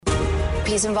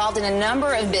He's involved in a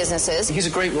number of businesses. He's a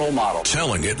great role model.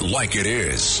 Telling it like it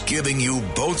is, giving you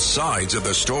both sides of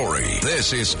the story.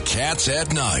 This is Cats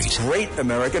at Night. Great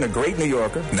American, a great New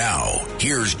Yorker. Now,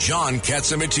 here's John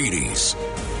Catsimatidis.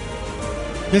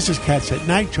 This is Cats at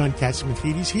Night. John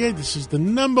Catsimatidis here. This is the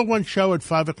number one show at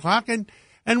 5 o'clock,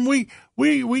 and we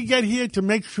get here to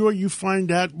make sure you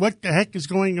find out what the heck is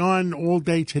going on all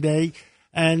day today.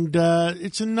 And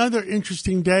it's another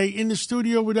interesting day. In the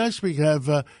studio with us, we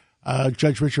have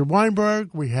Judge Richard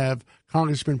Weinberg, we have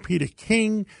Congressman Peter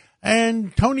King,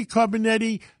 and Tony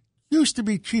Carbonetti used to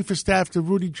be Chief of Staff to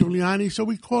Rudy Giuliani, so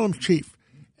we call him Chief.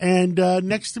 And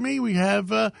next to me, we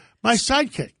have my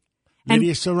sidekick,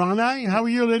 Lydia Serrani. How are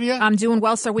you, Lydia? I'm doing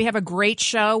well, sir. We have a great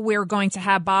show. We're going to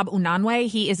have Bob Unanue.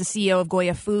 He is the CEO of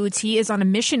Goya Foods. He is on a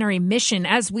missionary mission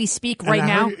as we speak right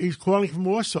now. He's calling from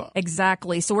Warsaw.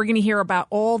 Exactly. So we're going to hear about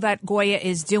all that Goya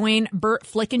is doing. Bert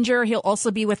Flickinger, he'll also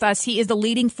be with us. He is the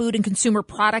leading food and consumer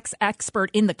products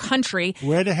expert in the country.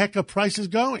 Where the heck are prices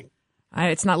going?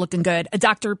 It's not looking good.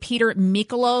 Dr. Peter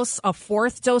Mikolos, a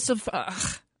fourth dose of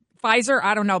Pfizer,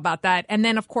 I don't know about that. And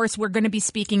then, of course, we're going to be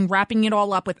wrapping it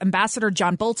all up with Ambassador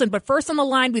John Bolton. But first on the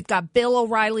line, we've got Bill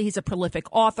O'Reilly. He's a prolific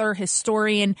author,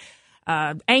 historian,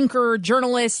 anchor,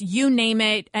 journalist, you name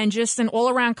it, and just an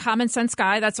all-around common sense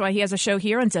guy. That's why he has a show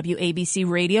here on WABC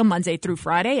Radio Monday through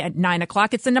Friday at 9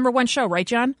 o'clock. It's the number one show, right,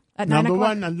 John? At 9 Number o'clock?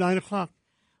 one at 9 o'clock.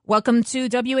 Welcome to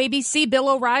WABC, Bill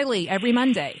O'Reilly, every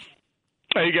Monday.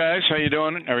 Hey, guys. How you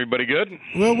doing? Everybody good?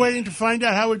 We're waiting to find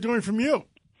out how we're doing from you.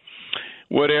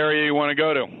 What area you want to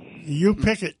go to? You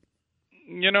pick it.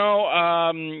 You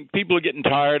know, people are getting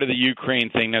tired of the Ukraine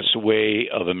thing. That's the way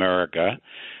of America.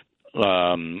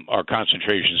 Our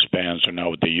concentration spans are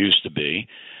not what they used to be.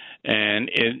 And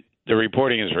the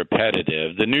reporting is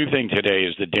repetitive. The new thing today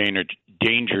is the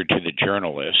danger to the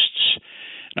journalists.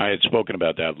 And I had spoken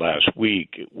about that last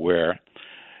week where,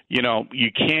 you know,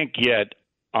 you can't get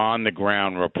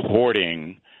on-the-ground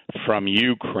reporting from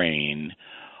Ukraine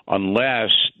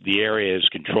unless the area is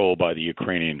controlled by the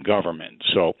Ukrainian government.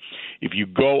 So if you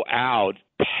go out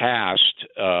past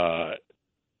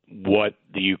what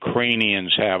the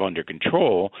Ukrainians have under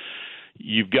control,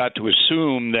 you've got to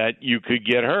assume that you could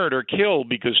get hurt or killed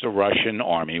because the Russian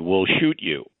army will shoot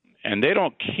you. And they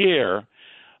don't care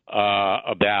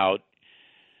about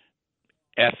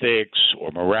ethics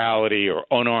or morality or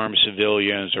unarmed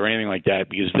civilians or anything like that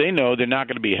because they know they're not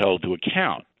going to be held to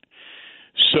account.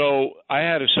 So I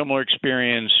had a similar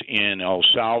experience in El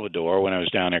Salvador when I was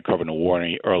down there covering the war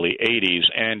in the early 80s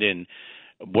and in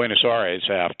Buenos Aires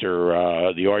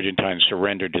after the Argentines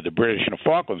surrendered to the British in the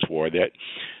Falklands War, that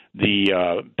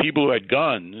the people who had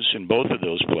guns in both of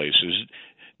those places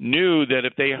knew that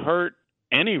if they hurt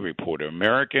any reporter,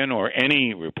 American or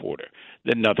any reporter,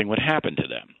 that nothing would happen to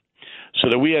them. So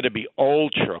that we had to be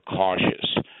ultra cautious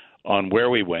on where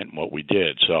we went and what we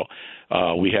did. So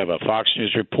we have a Fox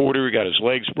News reporter who got his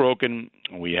legs broken.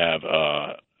 We have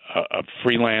a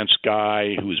freelance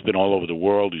guy who's been all over the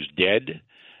world who's dead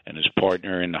and his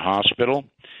partner in the hospital.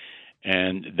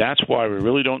 And that's why we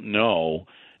really don't know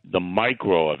the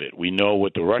micro of it. We know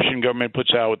what the Russian government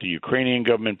puts out, what the Ukrainian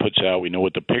government puts out. We know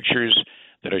what the pictures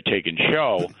that are taken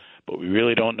show, but we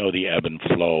really don't know the ebb and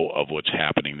flow of what's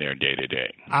happening there day to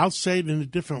day. I'll say it in a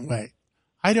different way.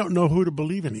 I don't know who to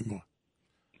believe anymore.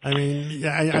 I mean,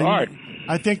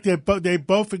 I think they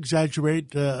both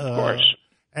exaggerate. Of course.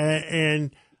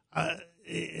 And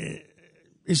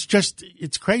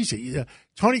it's crazy.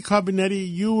 Tony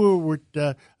Carbonetti, you were with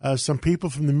some people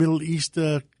from the Middle East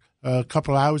a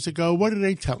couple hours ago. What are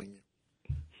they telling you?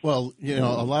 Well, you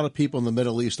know, a lot of people in the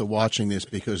Middle East are watching this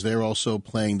because they're also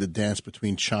playing the dance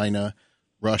between China,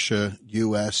 Russia,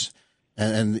 U.S.,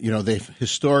 and you know, they've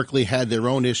historically had their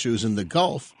own issues in the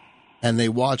Gulf, and they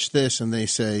watch this and they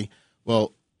say,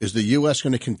 well, is the U.S.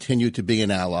 going to continue to be an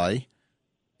ally,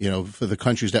 you know, for the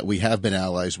countries that we have been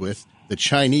allies with? The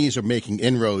Chinese are making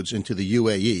inroads into the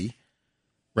UAE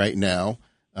right now.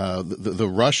 The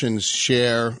Russians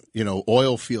share, you know,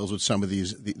 oil fields with some of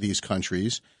these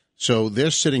countries. So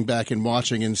they're sitting back and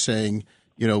watching and saying,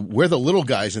 you know, we're the little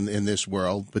guys in this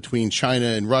world between China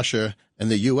and Russia and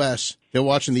the U.S. They're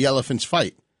watching the elephants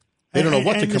fight. They don't know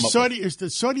what to come up with. The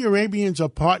Saudi Arabians are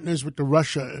partners with the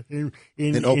Russia in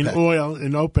oil,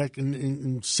 in OPEC,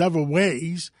 in several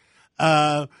ways.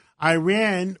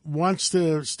 Iran wants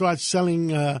to start selling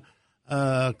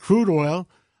crude oil.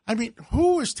 I mean,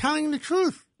 who is telling the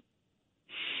truth?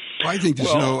 Well, I think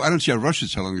I don't see how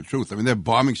Russia's telling the truth. I mean, they're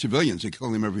bombing civilians. They're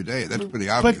killing them every day. That's pretty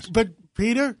obvious. But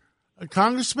Peter,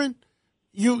 Congressman,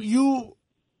 you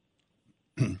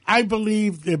I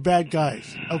believe they're bad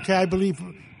guys. Okay, I believe,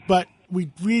 but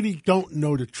we really don't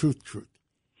know the truth.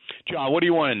 John, what do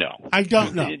you want to know? I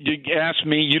don't know. You ask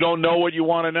me, you don't know what you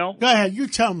want to know? Go ahead, you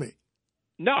tell me.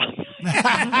 No. Look,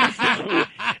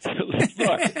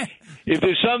 if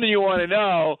there's something you want to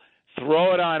know,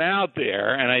 throw it on out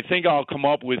there, and I think I'll come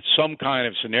up with some kind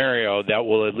of scenario that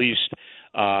will at least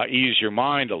ease your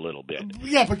mind a little bit.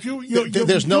 Yeah, but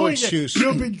there's no excuse.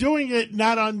 You'll be doing it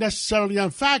not on necessarily on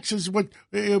facts, is what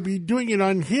you'll be doing it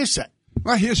on hearsay.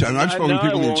 Well, hearsay. I've spoken to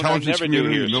people in the intelligence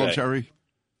community, the hearsay. military.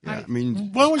 Yeah, I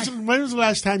mean, when was the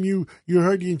last time you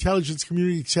heard the intelligence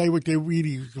community say what they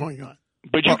really is going on?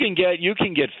 But you can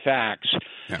get facts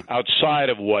outside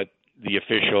of what the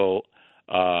official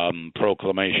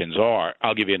proclamations are.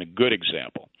 I'll give you a good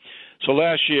example. So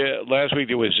last week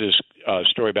there was this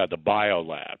story about the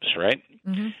biolabs, right?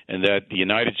 Mm-hmm. And that the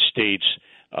United States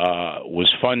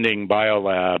was funding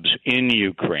biolabs in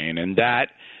Ukraine, and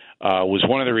that was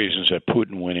one of the reasons that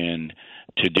Putin went in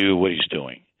to do what he's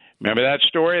doing. Remember that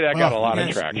story? That got a lot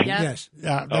of traction. Yes.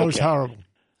 That was horrible.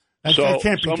 So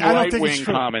some right-wing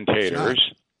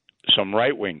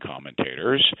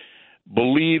commentators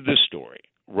believed the story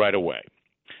right away.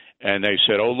 And they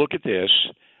said, oh, look at this.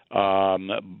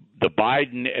 The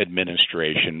Biden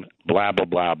administration, blah, blah,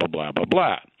 blah, blah, blah, blah,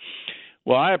 blah.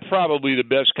 Well, I have probably the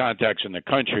best contacts in the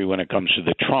country when it comes to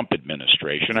the Trump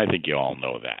administration. I think you all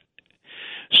know that.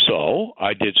 So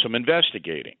I did some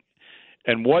investigating.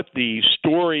 And what the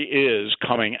story is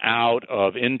coming out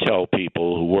of intel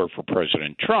people who work for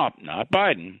President Trump, not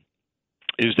Biden,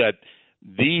 is that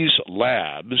these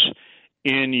labs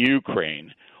in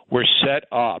Ukraine were set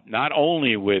up not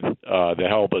only with the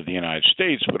help of the United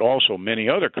States, but also many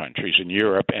other countries in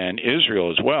Europe and Israel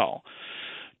as well,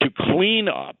 to clean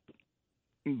up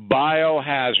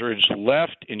biohazards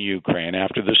left in Ukraine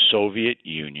after the Soviet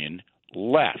Union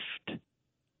left.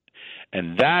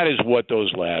 And that is what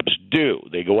those labs do.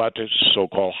 They go out to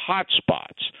so-called hot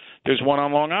spots. There's one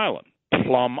on Long Island,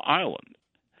 Plum Island.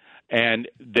 And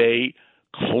they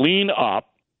clean up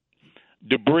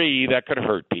debris that could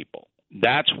hurt people.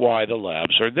 That's why the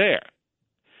labs are there.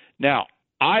 Now,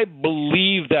 I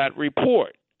believe that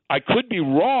report. I could be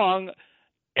wrong.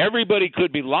 Everybody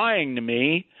could be lying to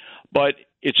me, but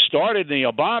it started in the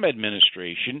Obama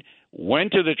administration,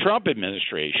 went to the Trump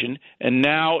administration, and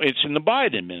now it's in the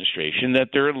Biden administration that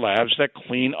there are labs that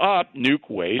clean up nuke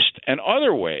waste and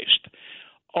other waste.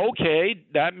 Okay,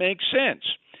 that makes sense.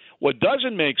 What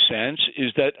doesn't make sense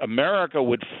is that America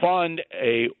would fund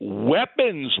a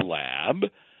weapons lab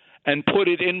and put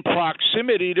it in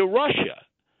proximity to Russia.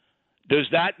 Does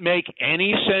that make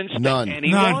any sense to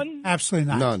anyone? None. Absolutely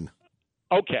not. None.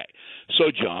 Okay. So,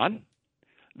 John,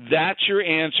 that's your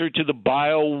answer to the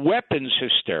bioweapons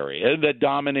hysteria that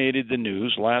dominated the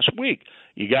news last week.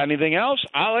 You got anything else?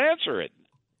 I'll answer it.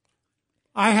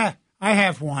 I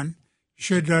have one.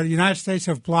 Should the United States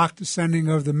have blocked the sending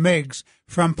of the MiGs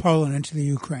from Poland into the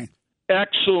Ukraine?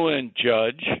 Excellent,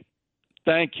 Judge.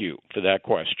 Thank you for that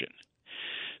question.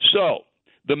 So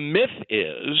the myth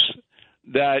is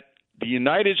that the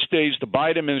United States, the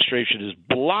Biden administration, is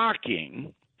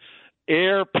blocking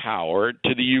air power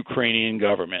to the Ukrainian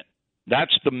government.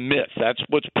 That's the myth. That's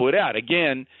what's put out,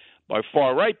 again, by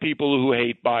far-right people who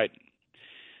hate Biden.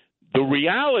 The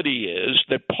reality is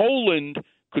that Poland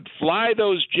could fly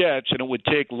those jets, and it would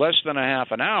take less than a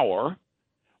half an hour,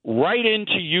 right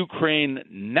into Ukraine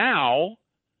now,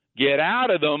 get out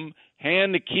of them,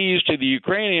 hand the keys to the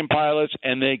Ukrainian pilots,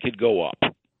 and they could go up.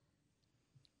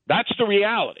 That's the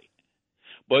reality.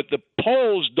 But the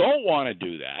Poles don't want to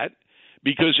do that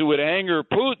because it would anger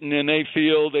Putin, and they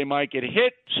feel they might get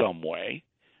hit some way.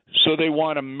 So they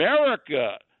want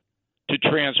America to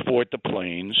transport the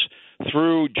planes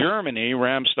through Germany,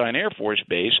 Ramstein Air Force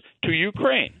Base, to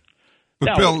Ukraine. But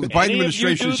now, Bill, the Biden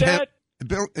administration's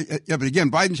Bill, but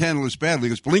again, Biden's handled this badly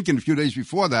because Blinken a few days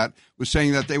before that was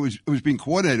saying that it was being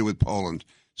coordinated with Poland.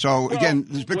 So again,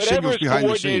 there's big signals behind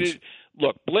the scenes.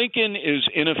 Look, Blinken is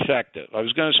ineffective. I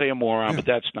was going to say a moron, but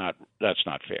that's not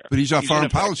fair. But he's our foreign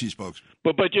policy spokesman.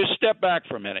 But just step back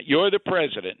for a minute. You're the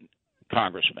president,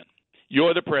 Congressman.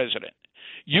 You're the president.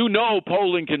 You know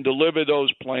Poland can deliver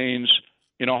those planes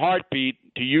in a heartbeat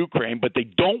to Ukraine, but they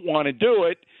don't want to do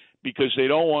it because they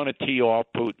don't want to tee off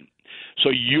Putin. So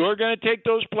you're going to take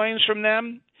those planes from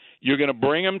them, you're going to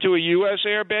bring them to a U.S.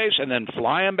 air base, and then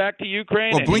fly them back to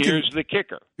Ukraine, and here's the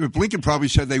kicker. Blinken probably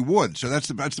said they would, so that's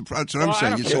what I'm saying.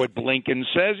 I don't care what Blinken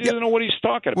says. He doesn't know what he's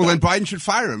talking about. Well, then Biden should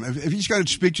fire him. If he's going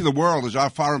to speak to the world as our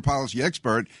foreign policy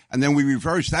expert, and then we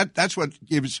reverse that, that's what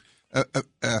gives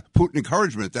Putin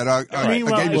encouragement that our game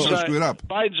is so screwed up.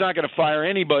 Biden's not going to fire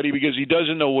anybody because he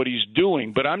doesn't know what he's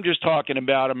doing. But I'm just talking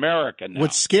about America now.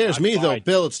 What scares me, though,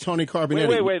 Bill, it's Tony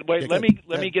Carbonetti. Wait.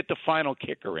 Let me get the final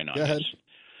kicker in on this.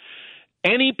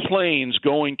 any planes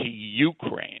going to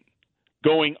Ukraine,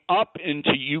 going up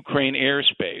into Ukraine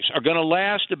airspace, are going to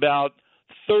last about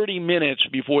 30 minutes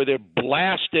before they're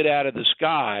blasted out of the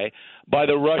sky by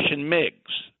the Russian MiGs.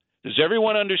 Does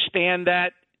everyone understand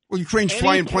that? Well, Ukraine's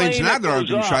flying planes now that aren't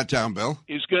being shot down, Bill.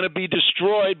 Is going to be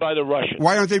destroyed by the Russians.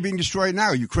 Why aren't they being destroyed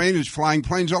now? Ukraine is flying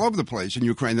planes all over the place. In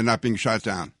Ukraine, they're not being shot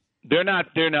down. They're not.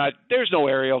 There's no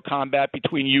aerial combat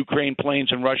between Ukraine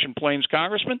planes and Russian planes,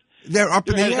 Congressman. They're up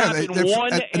in the There air. has not been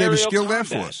one And they have a skilled aerial air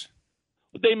combat. force.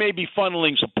 They may be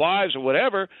funneling supplies or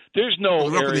whatever. There's no Well,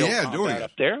 they're up in the aerial air doing combat it.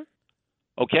 up there.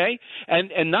 Okay?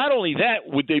 And not only that,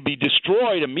 would they be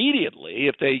destroyed immediately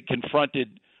if they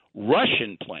confronted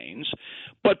Russian planes,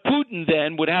 but Putin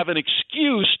then would have an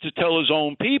excuse to tell his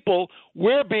own people,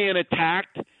 we're being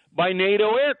attacked by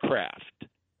NATO aircraft.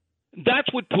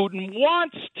 That's what Putin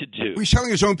wants to do. He's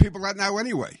telling his own people that now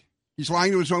anyway. He's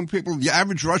lying to his own people. The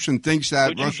average Russian thinks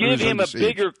that But Russia you is give him under a siege.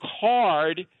 bigger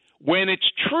card when it's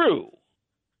true.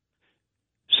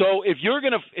 So if you're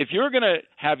gonna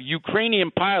have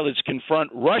Ukrainian pilots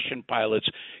confront Russian pilots,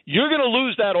 you're gonna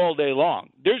lose that all day long.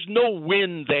 There's no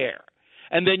win there.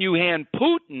 And then you hand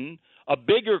Putin a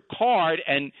bigger card,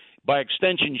 and by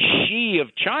extension, Xi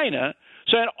of China,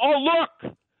 saying, "Oh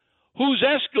look, who's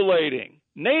escalating?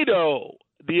 NATO,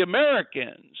 the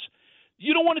Americans."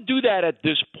 You don't want to do that at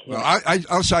this point. Well,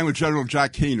 I'll sign with General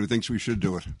Jack Keane, who thinks we should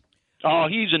do it. Oh,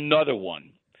 he's another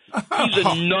one. He's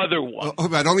another one. Oh,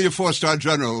 but only a 4-star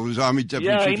general who was Army Deputy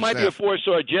Yeah, Chief he of might be a Staff.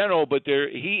 4-star general, but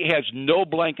he has no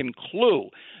blanking clue.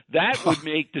 That would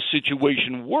make the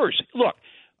situation worse. Look,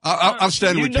 I'll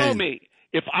stand you with know Keane. me.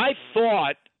 If I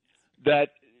thought that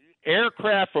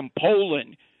aircraft from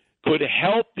Poland could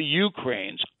help the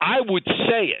Ukrainians, I would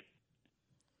say it.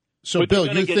 So, But Bill,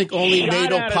 they're gonna you get think only shot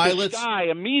NATO out of the pilots? sky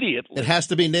immediately. It has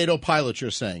to be NATO pilots, you're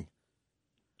saying?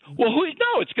 Well,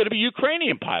 no, it's going to be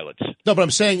Ukrainian pilots. No, but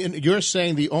I'm saying you're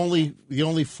saying the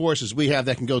only forces we have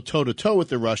that can go toe to toe with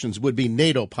the Russians would be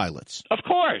NATO pilots. Of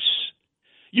course,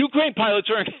 Ukraine pilots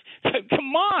are.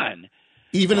 Come on.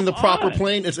 Even in the proper on.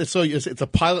 plane, it's a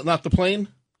pilot, not the plane.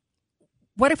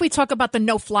 What if we talk about the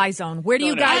no-fly zone? Where do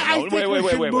you No, guys? I think we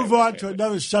should move on to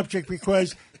another subject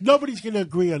because nobody's going to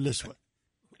agree on this one.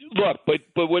 Look,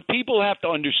 but what people have to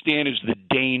understand is the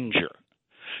danger.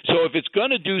 So if it's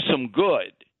going to do some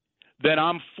good, then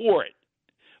I'm for it.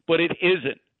 But it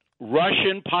isn't.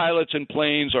 Russian pilots and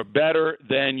planes are better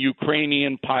than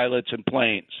Ukrainian pilots and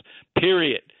planes.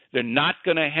 Period. They're not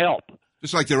going to help.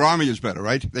 Just like their army is better,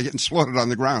 right? They're getting slaughtered on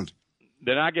the ground.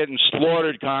 They're not getting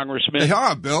slaughtered, Congressman. They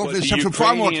are, Bill. But They the suffer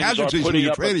far more Ukrainians are casualties than the putting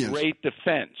up a Ukrainians. great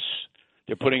defense.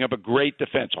 They're putting up a great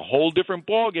defense. A whole different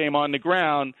ballgame on the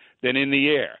ground than in the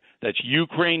air. That's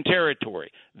Ukraine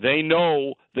territory. They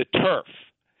know the turf.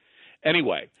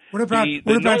 Anyway, What about the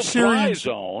what about no-fly Syrians?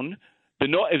 zone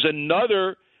is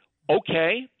another.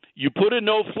 Okay, you put a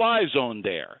no-fly zone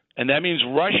there, and that means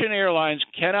Russian airlines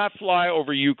cannot fly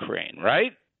over Ukraine,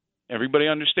 right? Everybody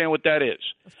understand what that is?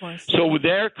 Of course. So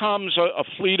there comes a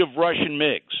fleet of Russian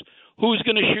MiGs. Who's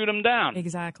going to shoot them down?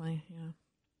 Exactly.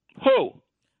 Yeah. Who?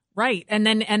 Right, and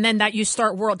then that you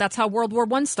start world. That's how World War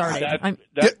I started.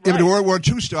 That's But right. World War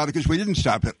II started because we didn't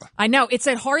stop Hitler. I know it's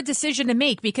a hard decision to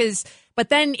make but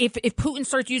then if Putin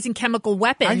starts using chemical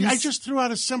weapons, I just threw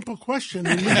out a simple question.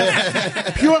 And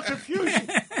pure confusion.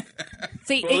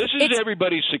 see, Well, this is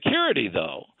everybody's security,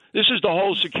 though. This is the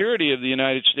whole security of the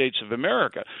United States of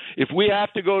America. If we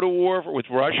have to go to war with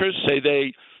Russia, say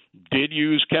they did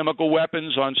use chemical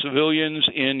weapons on civilians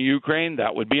in Ukraine,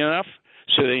 that would be enough.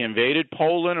 So they invaded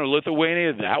Poland or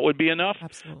Lithuania, that would be enough.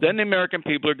 Absolutely. Then the American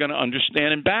people are going to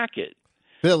understand and back it.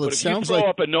 Bill, But it if you sounds throw like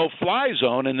up a no-fly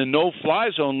zone, and the no-fly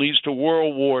zone leads to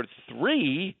World War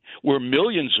III, where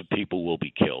millions of people will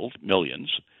be killed,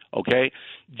 millions, okay,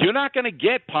 you're not going to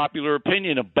get popular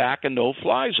opinion of back a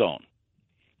no-fly zone.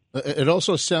 it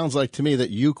also sounds like to me that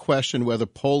you question whether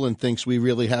Poland thinks we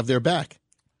really have their back.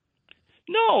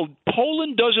 No,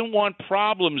 Poland doesn't want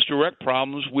problems, direct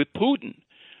problems with Putin.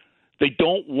 They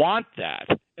don't want that.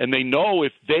 And they know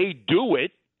if they do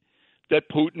it, that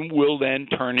Putin will then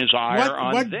turn his ire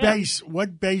on What them.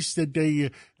 What base did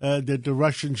the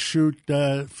Russians shoot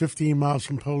 15 miles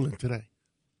from Poland today?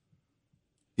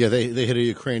 Yeah, they hit a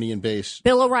Ukrainian base.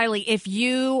 Bill O'Reilly, if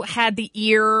you had the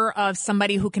ear of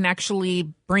somebody who can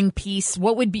actually bring peace,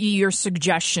 what would be your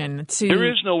suggestion to? There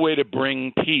is no way to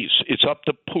bring peace. It's up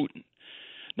to Putin.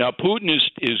 Now, Putin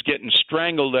is getting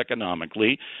strangled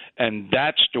economically, and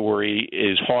that story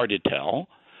is hard to tell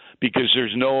because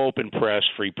there's no open press,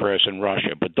 free press in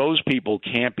Russia. But those people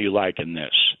can't be liking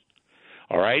this.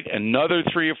 All right? Another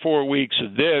 3 or 4 weeks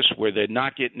of this where they're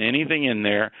not getting anything in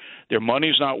there, their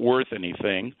money's not worth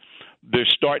anything, They're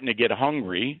starting to get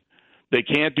hungry. They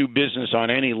can't do business on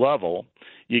any level.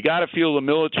 You got to feel the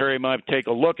military might take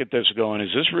a look at this going, is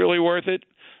this really worth it?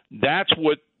 That's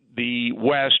what the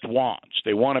West wants.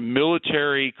 They want a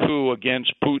military coup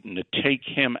against Putin to take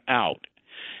him out.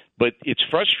 But it's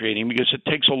frustrating because it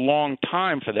takes a long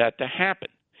time for that to happen.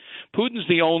 Putin's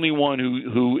the only one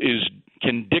who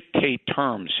can dictate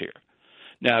terms here.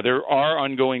 Now, there are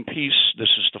ongoing peace. This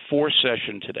is the fourth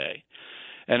session today.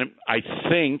 And I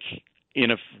think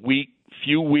in a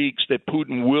few weeks that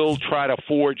Putin will try to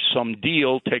forge some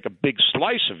deal, take a big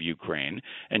slice of Ukraine,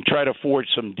 and try to forge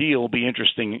some deal. It'll be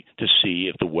interesting to see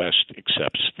if the West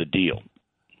accepts the deal.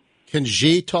 Can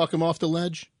Xi talk him off the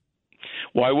ledge?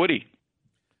 Why would he?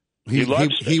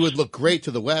 He would look great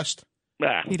to the West.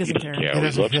 He doesn't care. He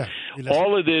doesn't care.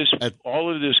 All of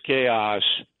this chaos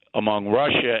among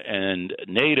Russia and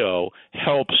NATO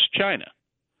helps China.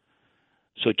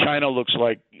 So China looks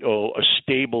like a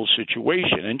stable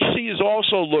situation. And Xi is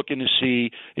also looking to see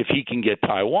if he can get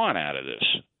Taiwan out of this.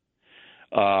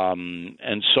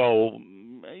 And so,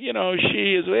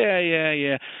 Xi is,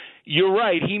 yeah. You're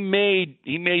right. He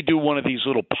may do one of these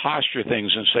little posture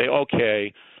things and say,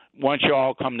 okay, why don't you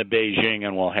all come to Beijing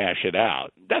and we'll hash it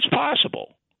out. That's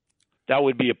possible. That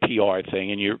would be a PR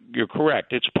thing, and you're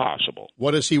correct. It's possible.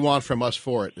 What does he want from us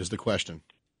for it is the question.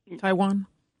 Taiwan?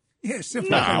 Yes. We're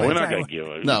not going to give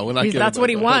it. No, we're not giving it. That's what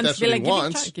he wants. That's what he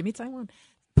wants. Give me Taiwan.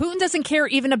 Putin doesn't care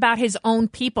even about his own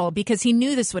people because he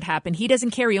knew this would happen. He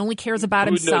doesn't care. He only cares about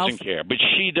himself. Putin doesn't care, but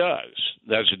Xi does.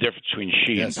 That's the difference between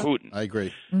Xi and Putin. I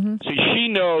agree. Mm-hmm. See, Xi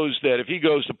knows that if he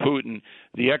goes to Putin,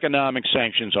 the economic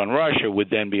sanctions on Russia would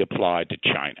then be applied to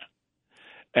China.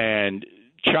 And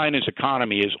China's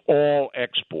economy is all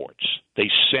exports. They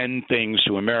send things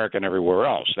to America and everywhere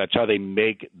else. That's how they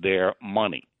make their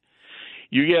money.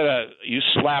 You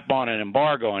slap on an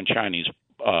embargo on Chinese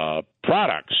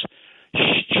products,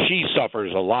 Xi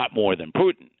suffers a lot more than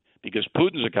Putin because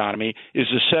Putin's economy is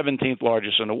the 17th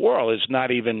largest in the world. It's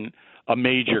not even a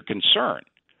major concern.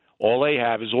 All they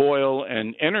have is oil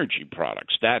and energy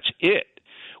products. That's it.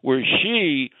 Where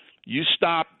Xi, you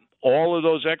stop all of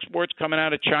those exports coming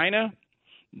out of China,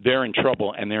 they're in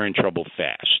trouble, and they're in trouble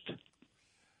fast.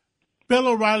 Bill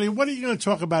O'Reilly, what are you going to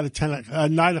talk about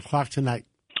at 9 o'clock tonight?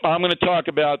 I'm going to talk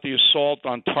about the assault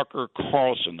on Tucker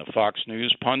Carlson, the Fox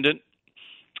News pundit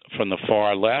from the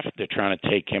far left. They're trying to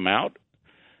take him out.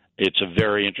 It's a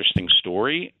very interesting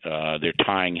story. They're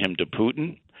tying him to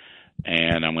Putin,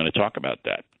 and I'm going to talk about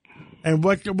that. And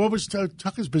what was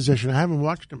Tucker's position? I haven't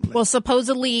watched him. Well,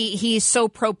 supposedly he's so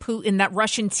pro-Putin that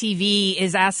Russian TV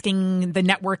is asking the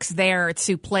networks there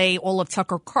to play all of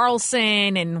Tucker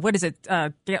Carlson and what is it?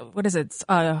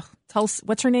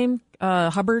 What's her name?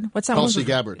 Hubbard? What's that? Tulsi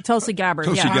Gabbard. Tulsi Gabbard.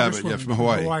 Tulsi Yeah. Gabbard, yeah, from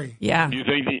Hawaii. Yeah.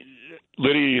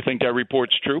 Lydia, you think that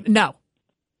report's true? No,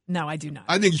 I do not.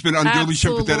 I think he's been unduly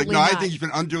sympathetic. No, not. I think he's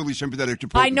been unduly sympathetic to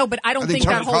Putin. I know, but I don't think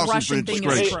that Tucker whole Carlson's Russian been a thing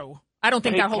is disgrace. true. I don't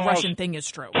think that whole Russian thing is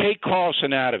true. Take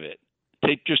Carlson out of it.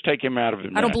 Just take him out of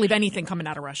it. I don't believe anything coming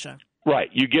out of Russia. Right.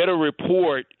 You get a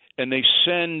report, and they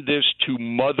send this to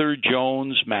Mother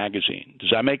Jones magazine. Does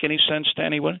that make any sense to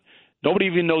anyone? Nobody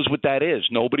even knows what that is.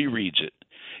 Nobody reads it.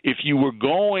 If you were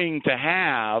going to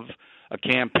have a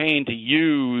campaign to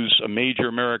use a major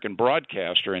American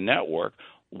broadcaster and network,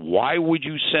 why would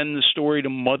you send the story to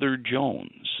Mother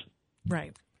Jones?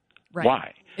 Right.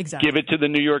 Why? Exactly. Give it to the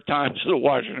New York Times or the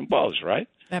Washington Post, right?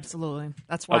 Absolutely.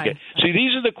 That's why. Okay. See,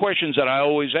 these are the questions that I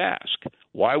always ask.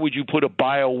 Why would you put a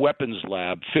bioweapons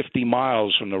lab 50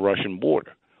 miles from the Russian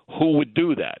border? Who would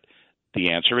do that? The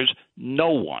answer is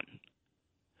no one.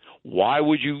 Why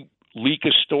would you leak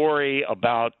a story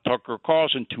about Tucker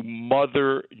Carlson to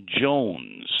Mother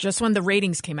Jones? Just when the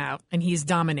ratings came out and he's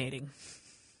dominating.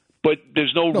 But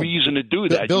there's no reason to do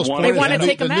that. They want to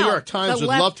take him out. The New York Times would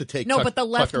love to take No, but the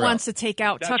left Tucker wants out. to take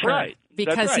out That's Tucker right.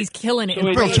 because he's killing it.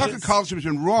 Bill, Tucker Carlson has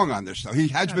been wrong on this, though. He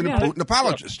has been a Putin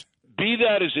apologist. Be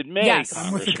that as it may, Yes.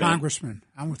 I'm with the congressman.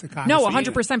 No,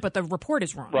 100%, but the report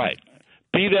is wrong. Right.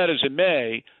 Be that as it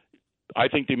may, I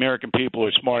think the American people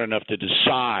are smart enough to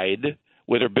decide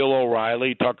whether Bill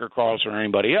O'Reilly, Tucker Carlson, or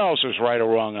anybody else is right or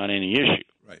wrong on any issue.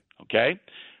 Right. Okay?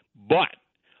 But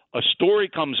a story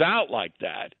comes out like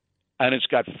that, and it's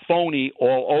got phony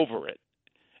all over it.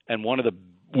 And one of the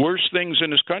worst things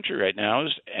in this country right now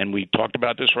is, and we talked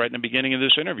about this right in the beginning of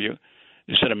this interview,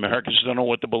 is that Americans don't know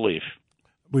what to believe.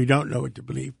 We don't know what to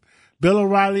believe. Bill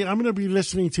O'Reilly, I'm going to be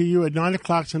listening to you at 9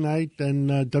 o'clock tonight on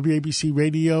WABC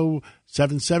Radio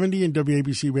 770 and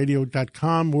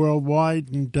WABCRadio.com worldwide.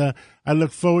 And I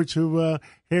look forward to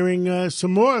hearing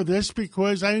some more of this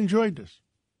because I enjoyed this.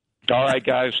 All right,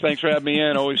 guys. Thanks for having me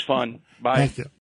in. Always fun. Bye. Thank you.